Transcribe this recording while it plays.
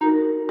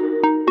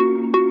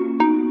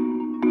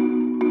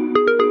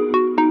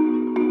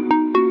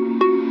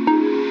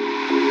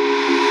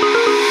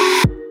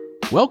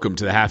Welcome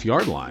to the Half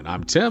Yard Line.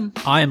 I'm Tim.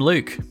 I am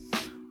Luke.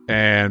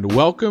 And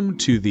welcome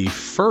to the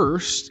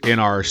first in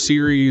our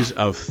series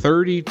of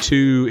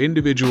 32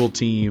 individual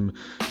team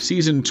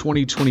season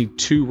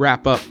 2022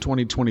 wrap-up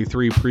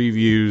 2023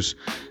 previews.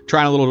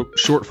 Trying a little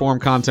short-form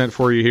content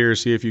for you here,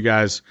 see if you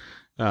guys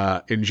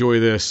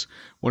enjoy this.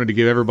 Wanted to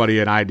give everybody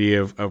an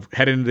idea of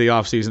heading into the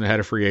offseason ahead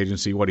of free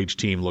agency, what each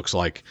team looks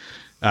like.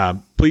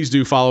 Please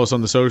do follow us on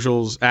the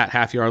socials at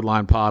Half Yard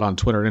Line Pod on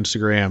Twitter and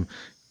Instagram.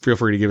 Feel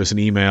free to give us an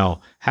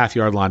email,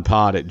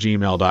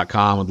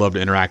 halfyardlinepod@gmail.com. I'd love to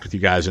interact with you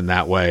guys in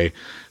that way.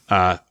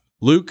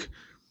 Luke,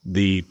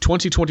 the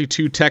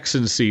 2022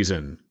 Texans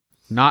season,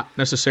 not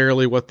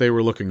necessarily what they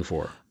were looking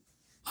for.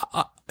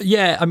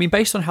 Yeah, I mean,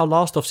 based on how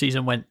last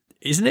offseason went,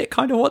 isn't it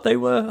kind of what they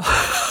were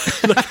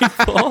looking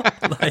for?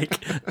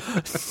 Like,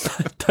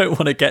 don't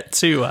want to get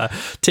too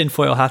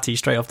tinfoil hatty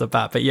straight off the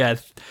bat, but yeah,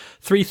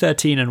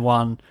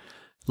 3-13-1,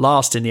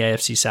 last in the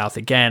AFC South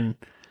again,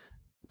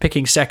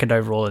 picking second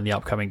overall in the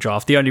upcoming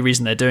draft. The only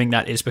reason they're doing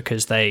that is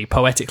because they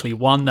poetically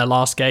won their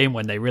last game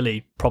when they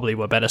really probably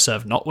were better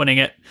served not winning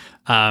it,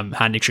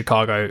 handing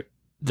Chicago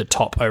the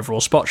top overall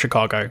spot.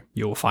 Chicago,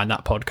 you'll find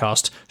that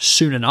podcast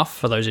soon enough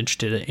for those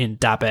interested in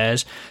Da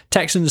Bears.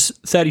 Texans,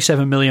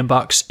 $37 million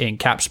in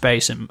cap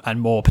space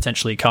and more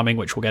potentially coming,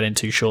 which we'll get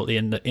into shortly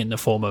in the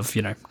form of,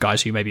 you know,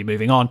 guys who may be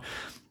moving on.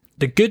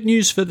 The good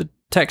news for the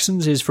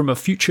Texans is from a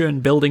future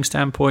and building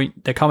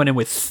standpoint, they're coming in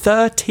with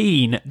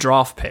 13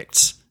 draft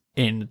picks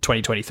in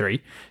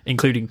 2023,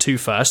 including 2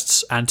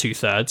 firsts and 2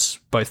 thirds,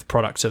 both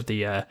products of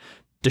the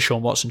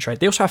Deshaun Watson trade.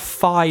 They also have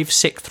 5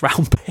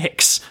 6th-round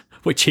picks,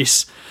 which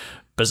is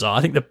bizarre.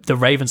 I think the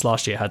Ravens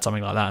last year had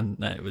something like that,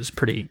 and it was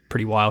pretty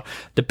wild.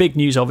 The big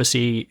news,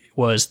 obviously,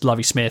 was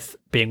Lovie Smith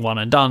being one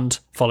and done,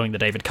 following the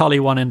David Culley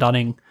one and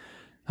dunning.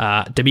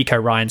 D'Amico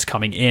Ryans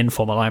coming in,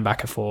 former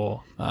linebacker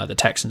for the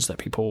Texans that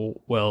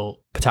people will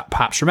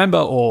perhaps remember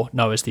or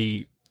know as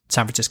the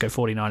San Francisco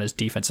 49ers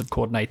defensive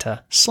coordinator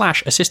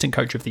 / assistant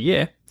coach of the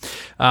year.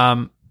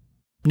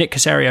 Nick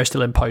Caserio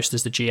still in post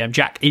as the GM.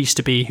 Jack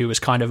Easterby, who was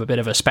kind of a bit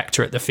of a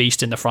specter at the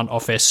feast in the front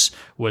office,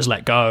 was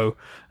let go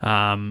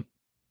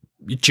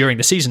during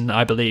the season,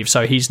 I believe.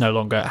 So he's no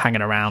longer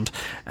hanging around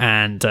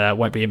and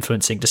won't be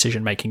influencing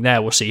decision making there.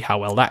 We'll see how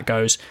well that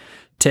goes.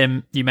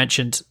 Tim, you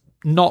mentioned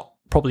not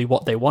probably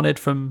what they wanted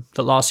from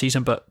the last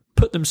season, but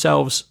put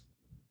themselves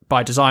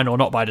by design or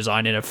not by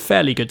design in a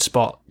fairly good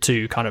spot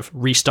to kind of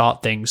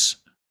restart things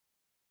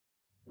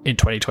in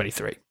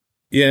 2023.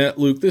 Yeah,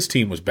 Luke, this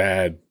team was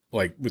bad,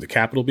 like with a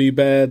capital B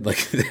bad.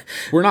 Like,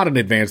 we're not an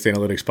advanced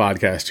analytics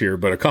podcast here,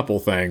 but a couple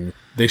things.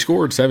 They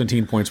scored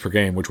 17 points per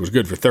game, which was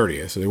good for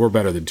 30th. So they were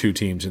better than 2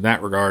 teams in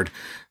that regard,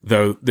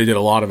 though they did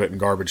a lot of it in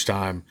garbage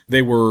time.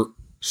 They were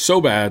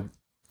so bad,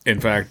 in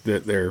fact,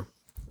 that their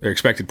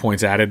expected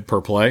points added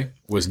per play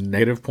was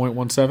negative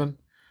 0.17.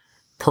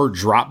 Per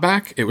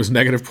dropback, it was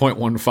negative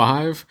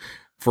 0.15.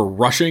 For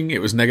rushing,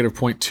 it was negative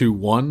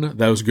 0.21.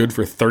 That was good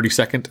for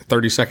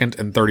 32nd,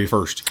 and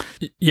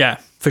 31st. Yeah,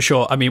 for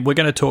sure. I mean, we're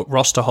going to talk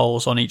roster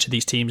holes on each of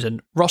these teams,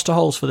 and roster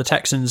holes for the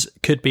Texans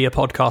could be a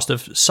podcast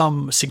of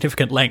some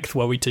significant length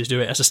where we just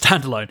do it as a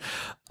standalone.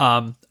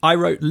 I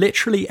wrote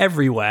literally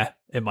everywhere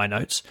in my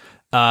notes.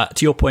 To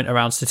your point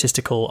around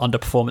statistical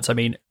underperformance, I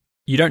mean,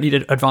 you don't need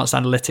advanced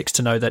analytics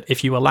to know that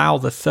if you allow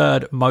the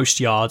third most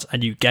yards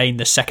and you gain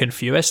the second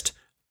fewest,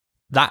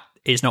 that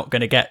is not going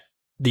to get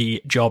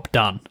the job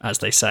done, as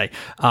they say.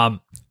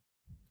 A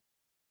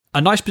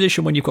nice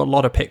position when you've got a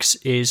lot of picks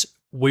is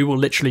we will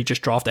literally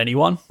just draft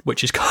anyone,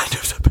 which is kind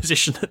of the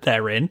position that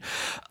they're in.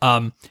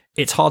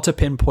 It's hard to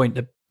pinpoint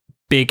the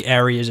big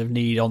areas of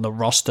need on the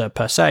roster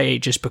per se,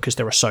 just because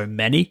there are so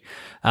many.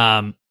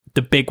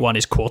 The big one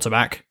is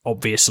quarterback,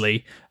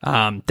 obviously.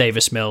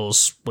 Davis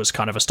Mills was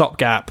kind of a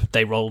stopgap.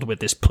 They rolled with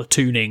this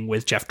platooning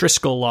with Jeff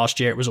Driscoll last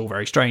year. It was all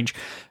very strange.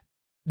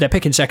 They're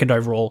picking second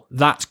overall.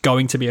 That's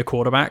going to be a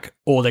quarterback,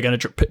 or they're going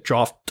to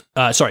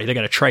they're going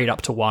to trade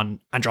up to 1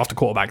 and draft a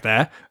quarterback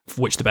there,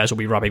 which the Bears will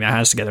be rubbing their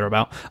hands together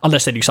about,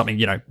 unless they do something,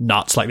 you know,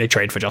 nuts, like they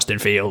trade for Justin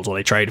Fields or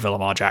they trade for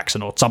Lamar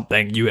Jackson or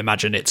something. You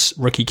imagine it's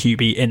rookie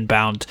QB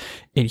inbound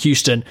in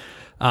Houston.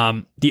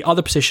 The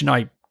other position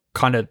I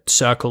kind of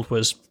circled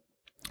was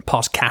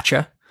pass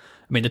catcher.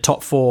 I mean, the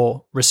top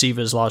 4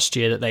 receivers last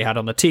year that they had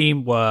on the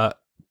team were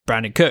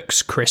Brandon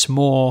Cooks, Chris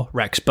Moore,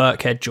 Rex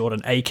Burkhead,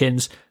 Jordan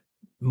Akins.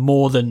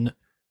 More than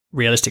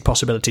realistic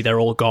possibility they're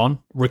all gone.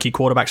 Rookie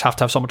quarterbacks have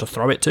to have someone to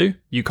throw it to.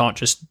 You can't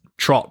just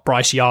trot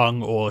Bryce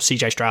Young or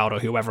CJ Stroud or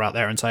whoever out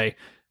there and say,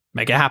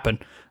 make it happen.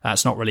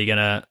 That's not really going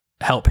to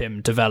help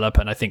him develop.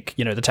 And I think,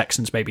 you know, the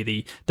Texans,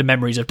 maybe the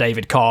memories of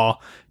David Carr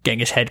getting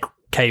his head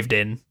caved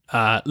in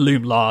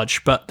loom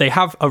large, but they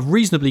have a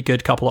reasonably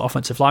good couple of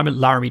offensive linemen.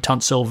 Laramie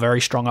Tunsil, very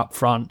strong up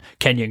front.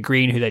 Kenyon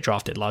Green, who they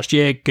drafted last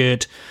year,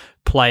 good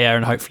player,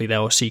 and hopefully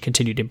they'll see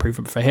continued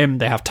improvement for him.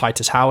 They have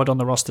Titus Howard on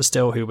the roster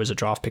still, who was a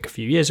draft pick a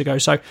few years ago.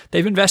 So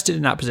they've invested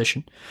in that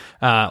position,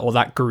 or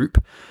that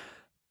group.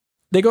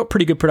 They got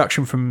pretty good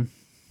production from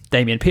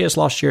Damian Pierce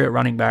last year at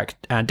running back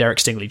and Derek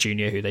Stingley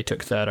Jr., who they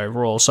took 3rd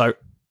overall. So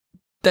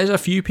there's a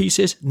few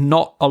pieces,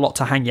 not a lot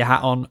to hang your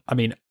hat on. I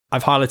mean,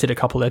 I've highlighted a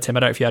couple there, Tim.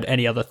 I don't know if you had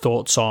any other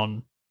thoughts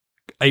on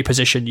a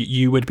position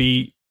you would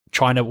be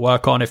trying to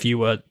work on if you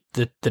were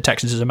the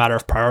Texans as a matter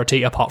of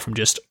priority, apart from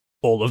just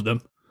all of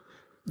them.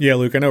 Yeah,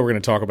 Luke, I know we're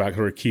going to talk about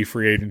sort of key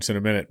free agents in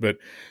a minute, but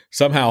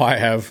somehow I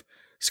have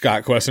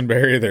Scott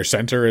Quessenberry, their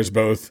center, as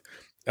both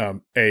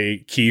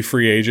a key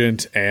free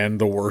agent and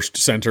the worst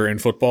center in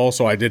football.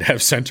 So I did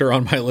have center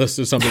on my list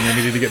as something I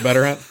needed to get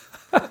better at.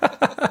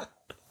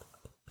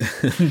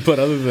 But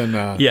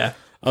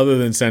other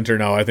than center,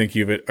 no, I think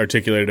you've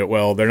articulated it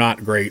well. They're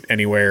not great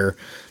anywhere.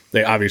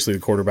 They obviously, the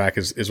quarterback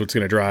is what's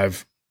going to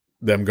drive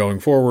them going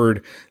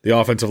forward. The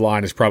offensive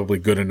line is probably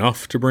good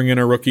enough to bring in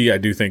a rookie. I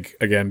do think,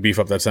 again, beef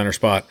up that center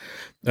spot.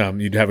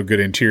 You'd have a good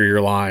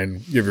interior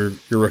line, give your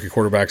rookie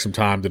quarterback some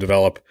time to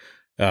develop,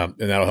 and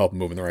that'll help him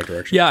move in the right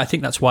direction. Yeah, I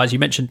think that's wise. You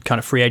mentioned kind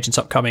of free agents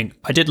upcoming.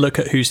 I did look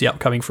at who's the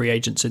upcoming free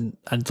agents and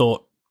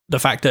thought the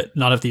fact that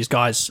none of these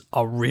guys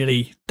are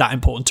really that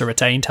important to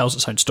retain tells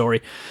its own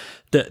story.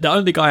 The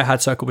only guy I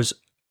had circled was,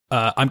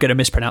 I'm going to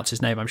mispronounce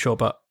his name, I'm sure,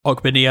 but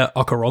Ogbenia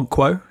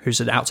Okoronkwo,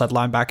 who's an outside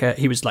linebacker.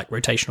 He was like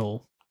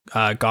rotational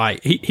guy.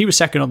 He was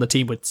second on the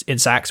team in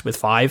sacks with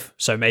 5,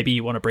 so maybe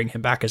you want to bring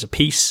him back as a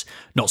piece.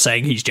 Not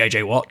saying he's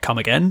JJ Watt, come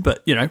again,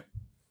 but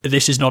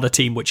this is not a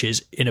team which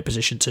is in a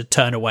position to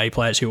turn away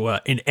players who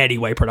were in any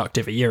way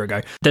productive a year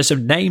ago. There's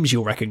some names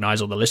you'll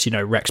recognize on the list.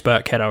 Rex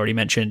Burkhead, I already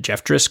mentioned,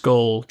 Jeff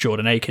Driscoll,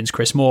 Jordan Akins,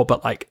 Chris Moore,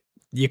 but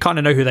you kind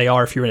of know who they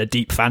are if you're in a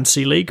deep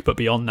fantasy league, but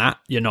beyond that,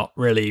 you're not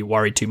really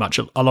worried too much.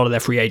 A lot of their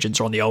free agents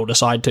are on the older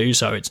side too,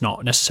 so it's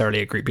not necessarily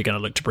a group you're going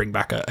to look to bring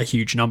back a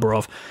huge number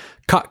of.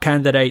 Cut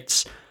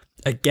candidates,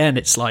 again,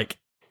 it's are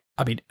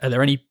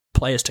there any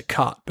players to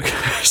cut?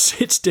 Because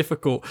it's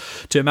difficult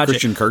to imagine.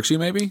 Christian Kirksey,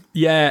 maybe?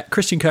 Yeah,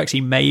 Christian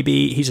Kirksey,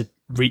 maybe. He's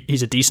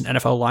a decent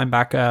NFL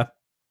linebacker.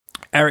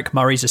 Eric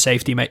Murray's a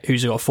safety mate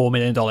who's got a $4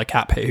 million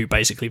cap hit who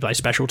basically plays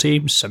special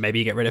teams, so maybe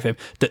you get rid of him.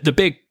 The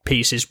big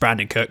piece is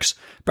Brandon Cooks.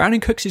 Brandon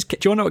Cooks is.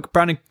 Do you know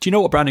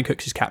what Brandon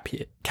Cooks' cap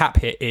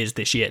hit is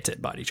this year,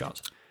 by any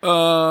chance?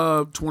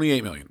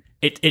 $28 million.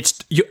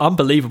 It's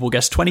unbelievable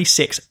guess,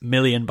 $26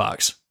 million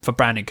for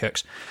Brandon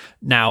Cooks.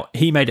 Now,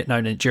 he made it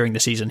known that during the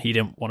season he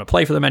didn't want to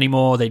play for them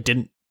anymore. They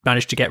didn't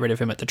manage to get rid of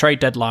him at the trade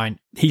deadline.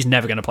 He's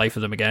never going to play for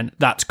them again.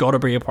 That's got to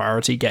be a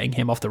priority, getting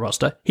him off the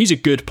roster. He's a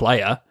good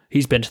player.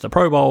 He's been to the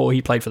Pro Bowl.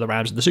 He played for the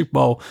Rams in the Super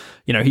Bowl.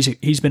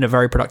 He's been a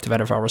very productive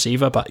NFL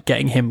receiver, but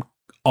getting him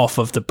off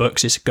of the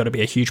books is going to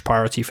be a huge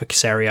priority for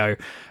Caserio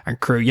and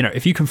crew.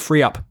 If you can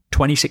free up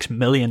 $26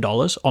 million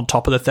on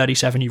top of the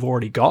 37 you've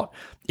already got,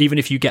 even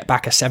if you get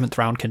back a 7th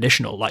round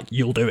conditional,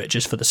 you'll do it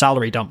just for the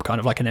salary dump, kind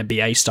of like an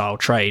NBA style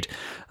trade.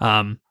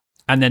 And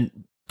then,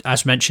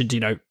 as mentioned,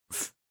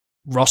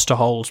 roster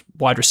holes,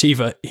 wide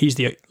receiver, he's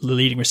the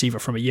leading receiver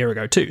from a year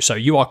ago too. So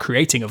you are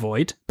creating a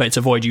void, but it's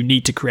a void you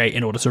need to create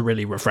in order to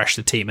really refresh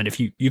the team. And if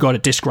you got a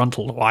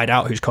disgruntled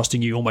wideout who's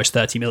costing you almost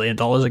 $30 million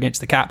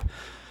against the cap,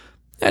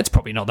 it's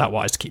probably not that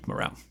wise to keep him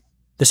around.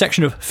 The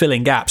section of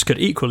filling gaps could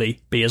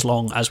equally be as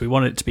long as we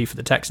wanted it to be for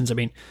the Texans.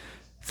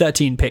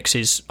 13 picks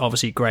is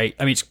obviously great.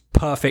 It's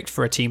perfect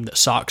for a team that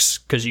sucks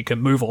because you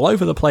can move all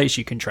over the place.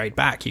 You can trade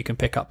back. You can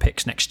pick up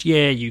picks next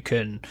year. You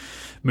can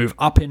move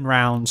up in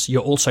rounds.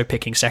 You're also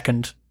picking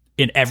second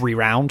in every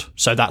round.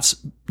 So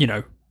that's,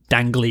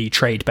 dangly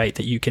trade bait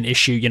that you can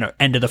issue,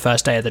 end of the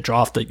first day of the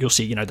draft that you'll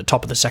see, the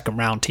top of the second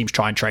round, teams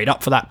try and trade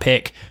up for that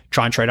pick,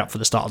 try and trade up for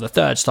the start of the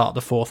third, start of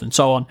the fourth, and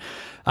so on.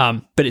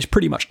 But it's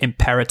pretty much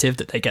imperative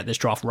that they get this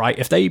draft right.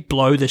 If they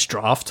blow this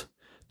draft,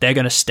 they're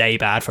going to stay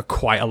bad for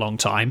quite a long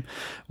time.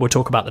 We'll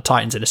talk about the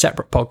Titans in a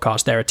separate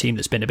podcast. They're a team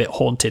that's been a bit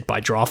haunted by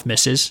draft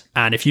misses.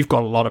 And if you've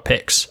got a lot of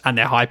picks and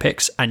they're high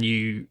picks and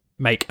you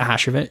make a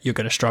hash of it, you're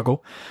going to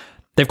struggle.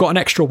 They've got an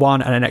extra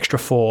 1 and an extra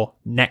 4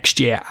 next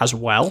year as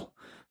well.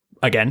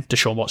 Again,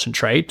 Deshaun Watson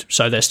trade.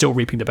 So they're still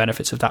reaping the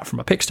benefits of that from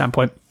a pick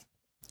standpoint.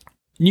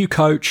 New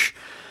coach.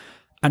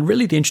 And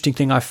really the interesting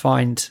thing I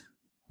find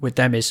with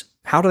them is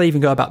how do they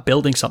even go about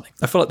building something?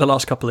 I feel like the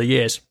last couple of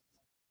years,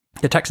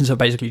 the Texans have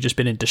basically just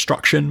been in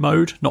destruction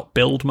mode, not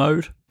build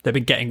mode. They've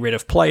been getting rid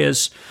of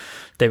players.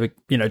 They were,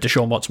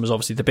 Deshaun Watson was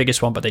obviously the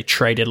biggest one, but they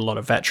traded a lot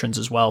of veterans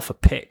as well for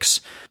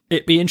picks.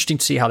 It'd be interesting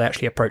to see how they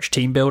actually approach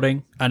team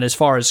building. And as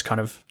far as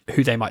kind of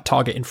who they might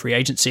target in free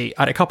agency,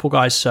 I had a couple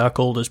guys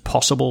circled as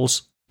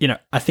possibles.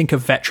 I think a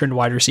veteran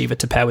wide receiver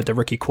to pair with the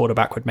rookie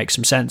quarterback would make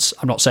some sense.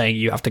 I'm not saying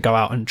you have to go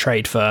out and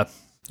trade for,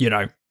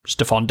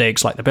 Stephon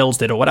Diggs like the Bills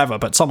did or whatever,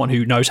 but someone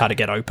who knows how to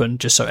get open,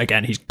 just so,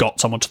 again, he's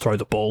got someone to throw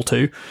the ball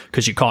to,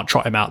 because you can't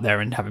trot him out there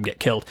and have him get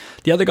killed.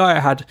 The other guy I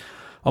had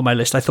on my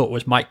list I thought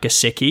was Mike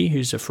Gesicki,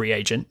 who's a free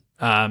agent.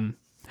 Had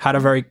a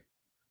very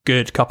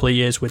good couple of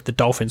years with the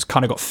Dolphins,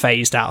 kind of got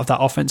phased out of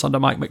that offense under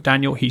Mike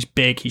McDaniel. He's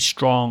big, he's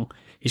strong,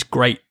 he's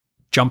great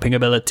jumping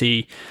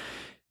ability.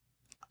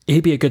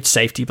 He'd be a good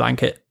safety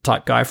blanket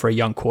type guy for a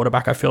young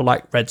quarterback, I feel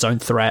like. Red zone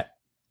threat,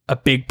 a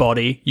big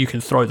body. You can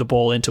throw the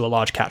ball into a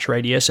large catch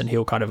radius and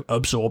he'll kind of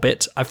absorb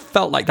it. I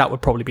felt like that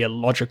would probably be a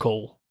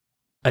logical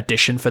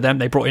addition for them.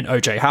 They brought in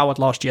OJ Howard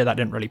last year. That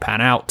didn't really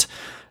pan out.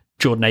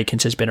 Jordan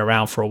Akins has been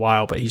around for a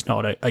while, but he's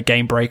not a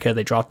game breaker.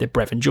 They drafted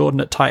Brevin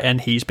Jordan at tight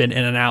end. He's been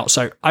in and out.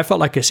 So I felt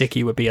like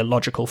Gesicki would be a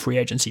logical free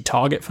agency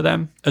target for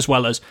them, as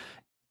well as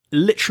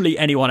literally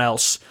anyone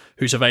else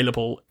who's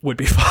available would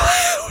be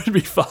fine. would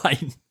be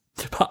fine.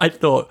 But I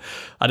thought,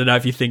 I don't know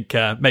if you think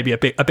maybe a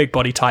big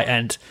body tight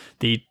end,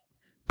 the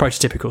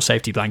prototypical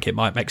safety blanket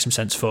might make some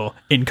sense for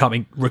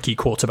incoming rookie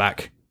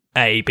quarterback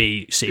A,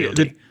 B, C, or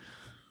D.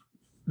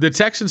 The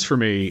Texans, for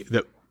me,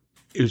 that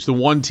is the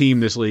one team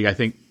this league I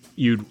think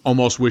you'd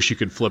almost wish you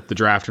could flip the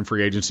draft and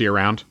free agency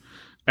around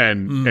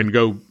and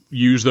go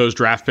use those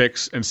draft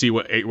picks and see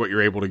what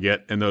you're able to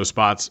get in those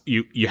spots.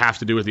 You have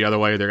to do it the other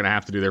way. They're going to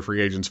have to do their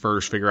free agents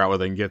first, figure out what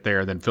they can get there,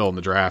 and then fill in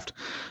the draft.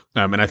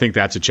 And I think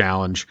that's a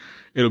challenge.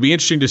 It'll be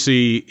interesting to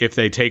see if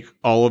they take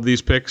all of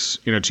these picks.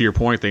 To your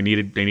point, they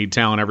need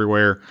talent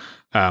everywhere,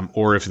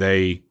 or if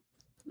they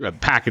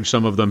package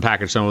some of them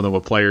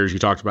with players. You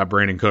talked about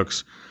Brandon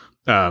Cooks.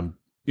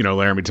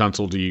 Laramie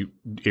Tunsil,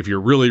 if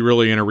you're really,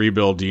 really in a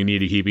rebuild, do you need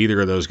to keep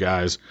either of those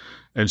guys?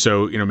 And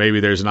so, maybe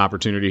there's an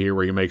opportunity here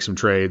where you make some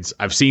trades.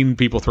 I've seen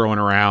people throwing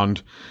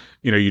around,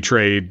 you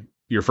trade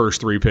your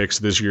first 3 picks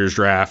this year's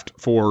draft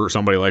for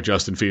somebody like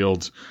Justin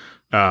Fields.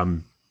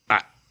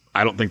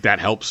 I don't think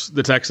that helps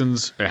the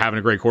Texans. Having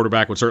a great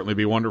quarterback would certainly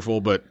be wonderful,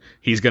 but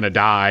he's going to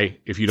die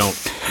if you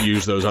don't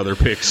use those other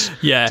picks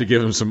to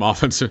give him some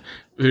offensive,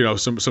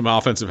 some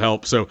offensive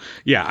help. So,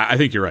 yeah, I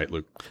think you're right,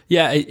 Luke.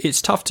 Yeah,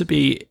 it's tough to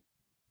be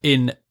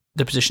in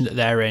the position that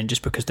they're in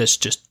just because there's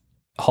just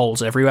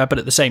holes everywhere. But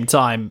at the same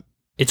time,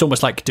 it's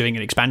almost like doing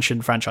an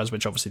expansion franchise,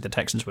 which obviously the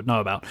Texans would know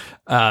about,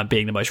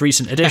 being the most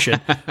recent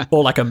addition,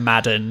 or like a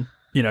Madden,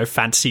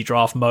 fantasy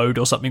draft mode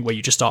or something where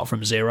you just start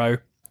from zero.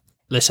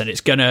 Listen,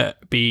 it's going to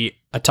be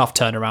a tough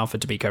turnaround for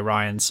DeMeco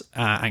Ryans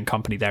and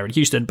company there in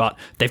Houston, but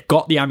they've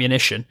got the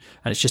ammunition,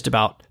 and it's just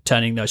about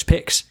turning those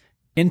picks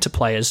into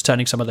players,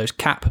 turning some of those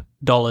cap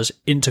dollars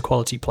into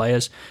quality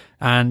players,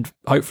 and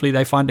hopefully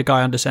they find a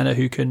guy under center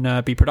who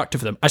can be productive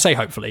for them. I say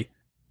hopefully,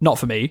 not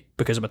for me,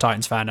 because I'm a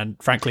Titans fan,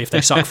 and frankly, if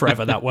they suck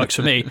forever, that works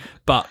for me.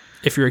 But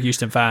if you're a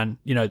Houston fan,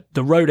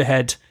 the road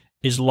ahead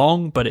is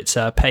long, but it's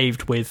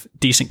paved with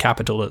decent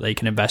capital that they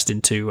can invest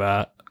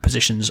into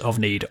positions of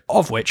need,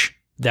 of which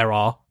there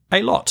are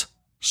a lot.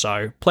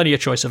 So plenty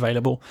of choice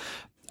available,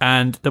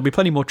 and there'll be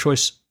plenty more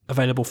choice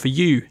available for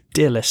you,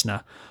 dear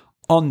listener,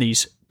 on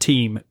these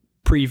team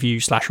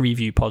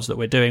preview/review pods that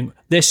we're doing.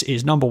 This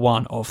is number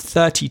 1 of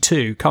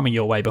 32 coming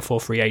your way before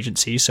free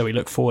agency, so we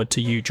look forward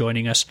to you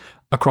joining us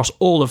across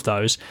all of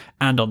those,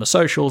 and on the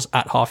socials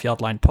at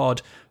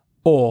halfyardlinepod,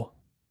 or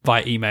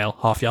via email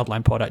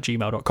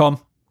halfyardlinepod@gmail.com.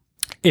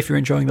 If you're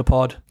enjoying the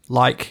pod,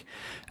 like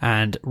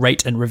and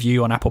rate and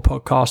review on Apple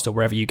Podcast or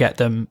wherever you get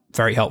them.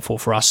 Very helpful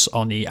for us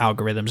on the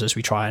algorithms as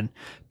we try and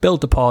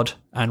build the pod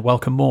and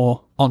welcome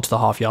more onto the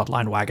half-yard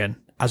line wagon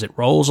as it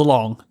rolls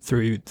along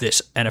through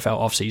this NFL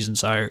offseason.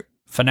 So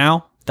for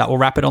now, that will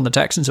wrap it on the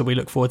Texans, and we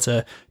look forward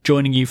to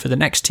joining you for the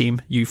next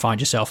team you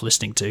find yourself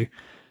listening to.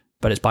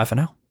 But it's bye for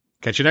now.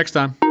 Catch you next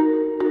time.